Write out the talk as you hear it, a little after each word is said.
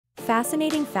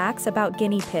Fascinating facts about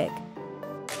guinea pig.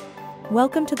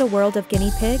 Welcome to the world of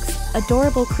guinea pigs,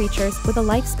 adorable creatures with a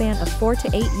lifespan of 4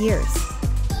 to 8 years.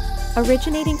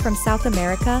 Originating from South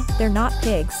America, they're not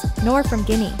pigs, nor from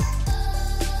Guinea.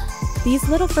 These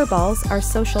little furballs are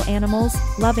social animals,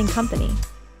 loving company.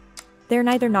 They're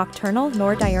neither nocturnal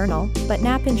nor diurnal, but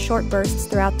nap in short bursts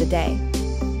throughout the day.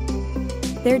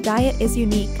 Their diet is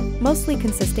unique, mostly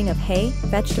consisting of hay,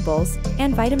 vegetables,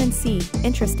 and vitamin C.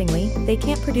 Interestingly, they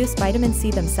can't produce vitamin C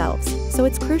themselves, so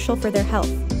it's crucial for their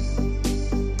health.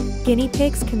 Guinea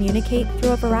pigs communicate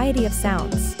through a variety of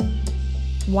sounds.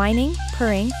 Whining,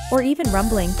 purring, or even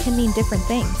rumbling can mean different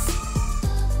things.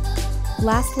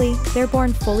 Lastly, they're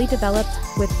born fully developed,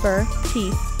 with fur,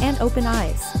 teeth, and open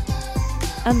eyes.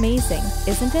 Amazing,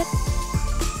 isn't it?